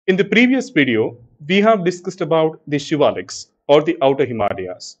In the previous video, we have discussed about the Shivaliks or the Outer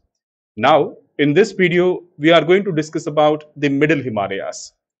Himalayas. Now, in this video, we are going to discuss about the Middle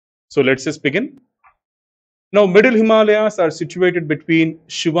Himalayas. So let's just begin. Now, Middle Himalayas are situated between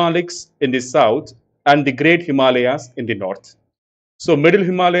Shivaliks in the south and the Great Himalayas in the north. So, Middle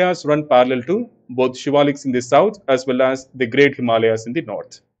Himalayas run parallel to both Shivaliks in the south as well as the Great Himalayas in the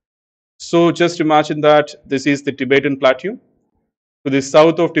north. So, just imagine that this is the Tibetan Plateau. To the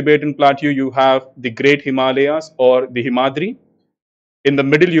south of Tibetan Plateau, you have the Great Himalayas or the Himadri. In the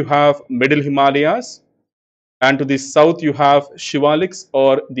middle, you have Middle Himalayas. And to the south, you have Shivaliks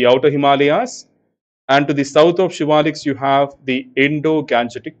or the Outer Himalayas. And to the south of Shivaliks, you have the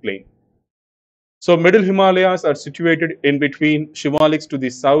Indo-Gangetic Plain. So, Middle Himalayas are situated in between Shivaliks to the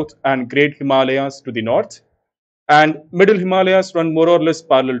south and Great Himalayas to the north. And Middle Himalayas run more or less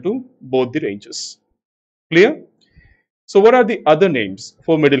parallel to both the ranges. Clear? So, what are the other names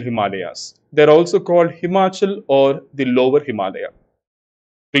for Middle Himalayas? They are also called Himachal or the Lower Himalaya.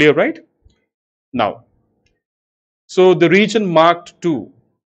 Clear, right? Now, so the region marked 2.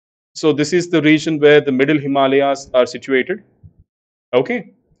 So, this is the region where the Middle Himalayas are situated.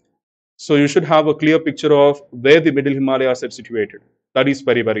 Okay. So, you should have a clear picture of where the Middle Himalayas are situated. That is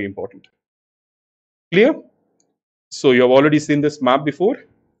very, very important. Clear? So, you have already seen this map before.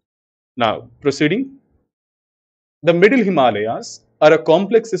 Now, proceeding. The Middle Himalayas are a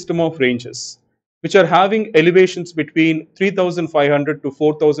complex system of ranges which are having elevations between 3,500 to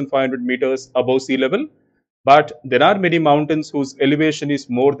 4,500 meters above sea level, but there are many mountains whose elevation is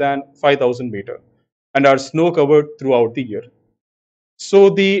more than 5,000 meters and are snow covered throughout the year. So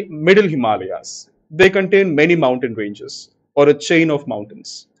the Middle Himalayas, they contain many mountain ranges or a chain of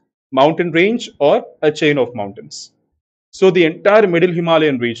mountains, mountain range or a chain of mountains. So the entire Middle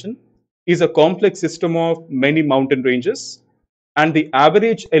Himalayan region is a complex system of many mountain ranges, and the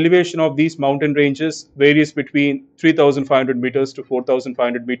average elevation of these mountain ranges varies between 3,500 meters to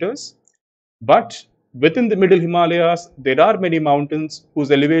 4,500 meters. But within the Middle Himalayas, there are many mountains whose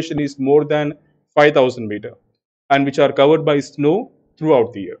elevation is more than 5,000 meters and which are covered by snow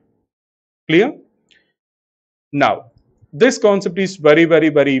throughout the year. Clear? Now, this concept is very, very,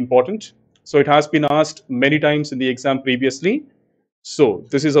 very important. So it has been asked many times in the exam previously. So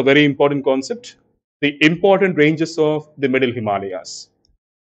this is a very important concept. The important ranges of the Middle Himalayas.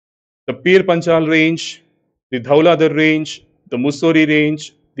 The Pir Panjal Range, the Dhauladhar Range, the Mussoorie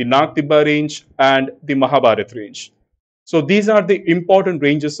Range, the Nag Tibba Range, and the Mahabharat Range. So these are the important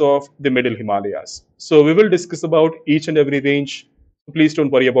ranges of the Middle Himalayas. So we will discuss about each and every range. Please don't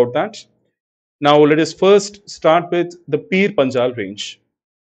worry about that. Now let us first start with the Pir Panjal Range.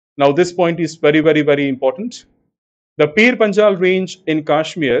 Now this point is very, very, very important. The Pir Panjal Range in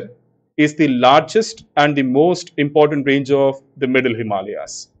Kashmir is the largest and the most important range of the Middle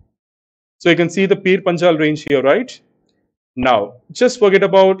Himalayas. So you can see the Pir Panjal Range here, right? Now, just forget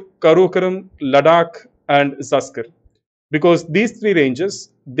about Karakoram, Ladakh and Zaskar, because these three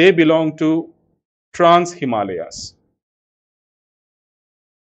ranges, they belong to Trans Himalayas.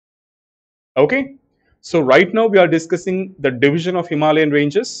 Okay, so right now we are discussing the division of Himalayan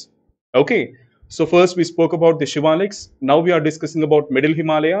ranges. Okay, so first we spoke about the Shivaliks. Now we are discussing about Middle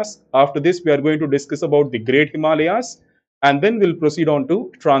Himalayas. After this, we are going to discuss about the Great Himalayas, and then we'll proceed on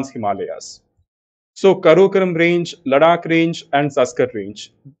to Trans Himalayas. So Karakoram Range, Ladakh Range, and Zaskar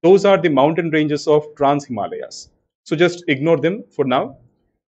Range. Those are the mountain ranges of Trans Himalayas. So just ignore them for now.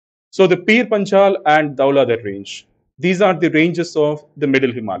 So the Pir Panjal and Dhauladhar Range. These are the ranges of the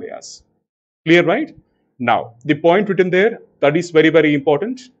Middle Himalayas. Clear, right? Now, the point written there, that is very, very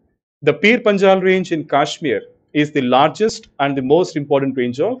important. The Pir Panjal Range in Kashmir is the largest and the most important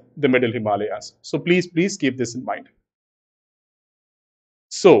range of the Middle Himalayas. So please keep this in mind.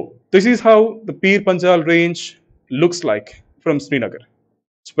 So this is how the Pir Panjal Range looks like from Srinagar.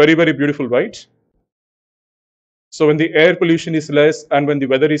 It's very, very beautiful, right? So when the air pollution is less and when the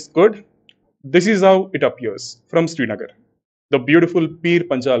weather is good, this is how it appears from Srinagar. The beautiful Pir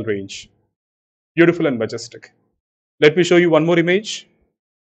Panjal Range. Beautiful and majestic. Let me show you one more image.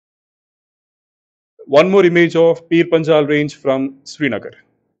 One more image of Pir Panjal Range from Srinagar.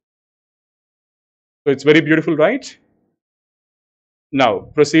 So it's very beautiful, right? Now,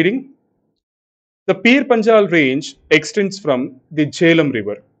 proceeding. The Pir Panjal Range extends from the Jhelum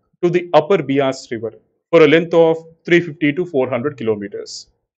River to the Upper Bias River for a length of 350 to 400 kilometers.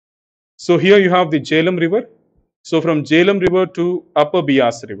 So here you have the Jhelum River. So from Jhelum River to Upper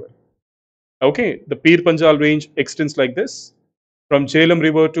Bias River. Okay, the Pir Panjal Range extends like this from Jhelum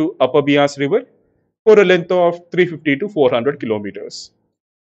River to Upper Bias River for a length of 350 to 400 kilometers.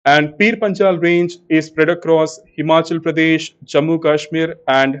 And Pir Panjal Range is spread across Himachal Pradesh, Jammu Kashmir,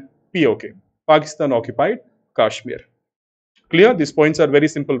 and POK, Pakistan occupied Kashmir. Clear? These points are very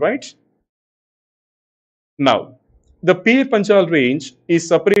simple, right? Now, the Pir Panjal Range is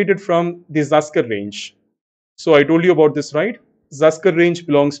separated from the Zaskar Range. So I told you about this, right? Zaskar Range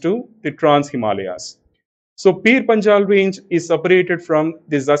belongs to the Trans Himalayas. So Pir Panjal Range is separated from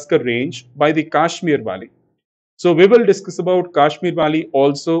the Zaskar Range by the Kashmir Valley. So we will discuss about Kashmir Valley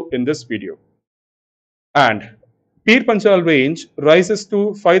also in this video. And Pir Panjal Range rises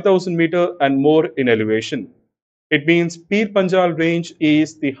to 5,000 meter and more in elevation. It means Pir Panjal Range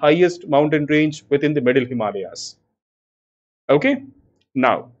is the highest mountain range within the Middle Himalayas. Okay,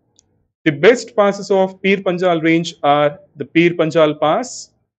 now the best passes of Pir Panjal Range are the Pir Panjal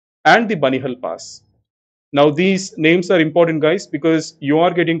Pass and the Banihal Pass. Now these names are important, guys, because you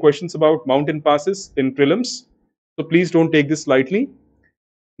are getting questions about mountain passes in prelims. So please don't take this lightly.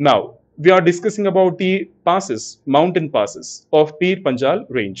 Now we are discussing about the passes, mountain passes of Pir Panjal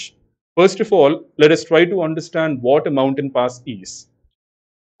Range. First of all, let us try to understand what a mountain pass is.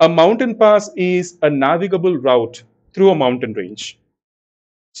 A mountain pass is a navigable route through a mountain range.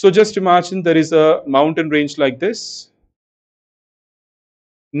 So just imagine there is a mountain range like this.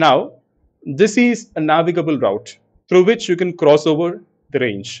 Now, this is a navigable route through which you can cross over the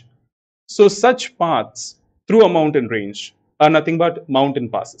range. So such paths through a mountain range are nothing but mountain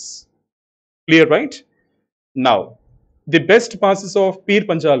passes. Clear, right? Now, the best passes of Pir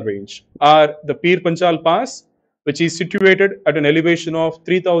Panjal Range are the Pir Panjal Pass, which is situated at an elevation of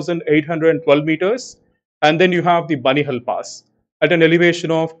 3,812 meters, and then you have the Banihal Pass at an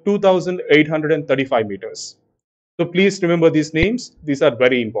elevation of 2,835 meters. So please remember these names, these are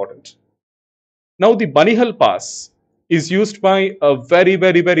very important. Now the Banihal Pass is used by a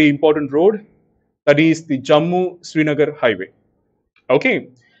very important road, that is the Jammu Srinagar highway. Okay,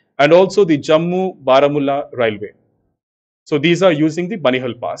 and also the Jammu Baramulla railway. So these are using the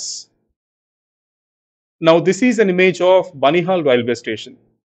Banihal Pass. Now this is an image of Banihal railway station.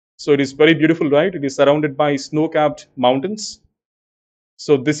 So it is very beautiful, right? It is surrounded by snow-capped mountains.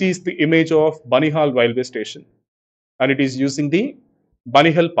 So this is the image of Banihal railway station, and it is using the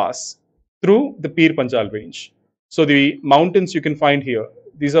Banihal Pass through the Pir Panjal Range. So the mountains you can find here,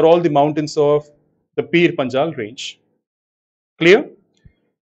 these are all the mountains of the Pir Panjal Range. Clear?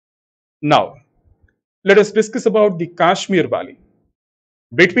 Now, let us discuss about the Kashmir Valley.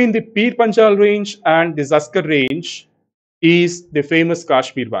 Between the Pir Panjal Range and the Zaskar Range is the famous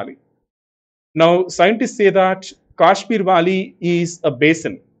Kashmir Valley. Now, scientists say that Kashmir Valley is a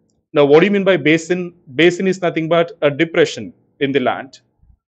basin. Now, what do you mean by basin? Basin is nothing but a depression in the land.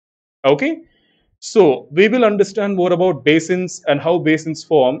 Okay, so we will understand more about basins and how basins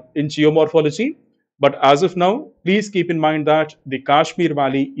form in geomorphology. But as of now, please keep in mind that the Kashmir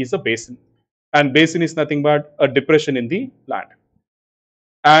Valley is a basin, and basin is nothing but a depression in the land.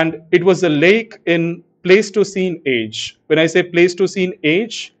 And it was a lake in Pleistocene age. When I say Pleistocene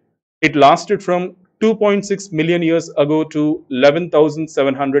age, it lasted from 2.6 million years ago to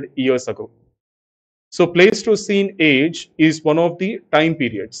 11,700 years ago. So Pleistocene age is one of the time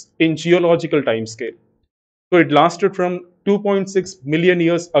periods in geological time scale. So it lasted from 2.6 million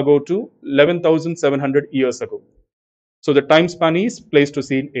years ago to 11,700 years ago. So the time span is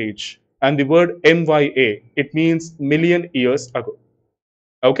Pleistocene age. And the word MYA, it means million years ago.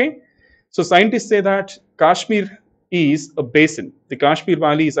 Okay. So scientists say that Kashmir is a basin. The Kashmir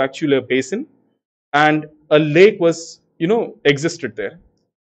Valley is actually a basin, and a lake was, existed there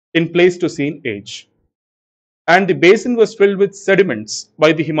in Pleistocene age. And the basin was filled with sediments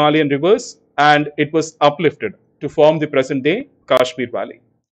by the Himalayan rivers, and it was uplifted to form the present day Kashmir Valley.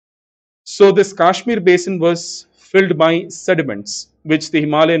 So this Kashmir basin was filled by sediments which the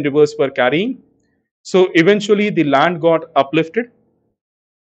Himalayan rivers were carrying. So eventually the land got uplifted,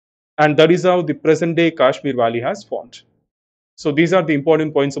 and that is how the present day Kashmir Valley has formed. So these are the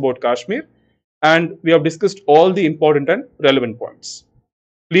important points about Kashmir, and we have discussed all the important and relevant points.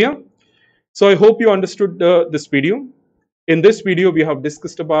 Clear? So I hope you understood this video. In this video, we have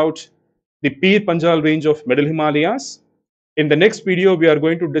discussed about the Pir Panjal range of Middle Himalayas. In the next video, we are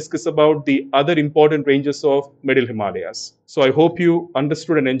going to discuss about the other important ranges of Middle Himalayas. So I hope you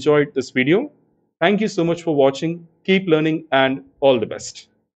understood and enjoyed this video. Thank you so much for watching. Keep learning and all the best.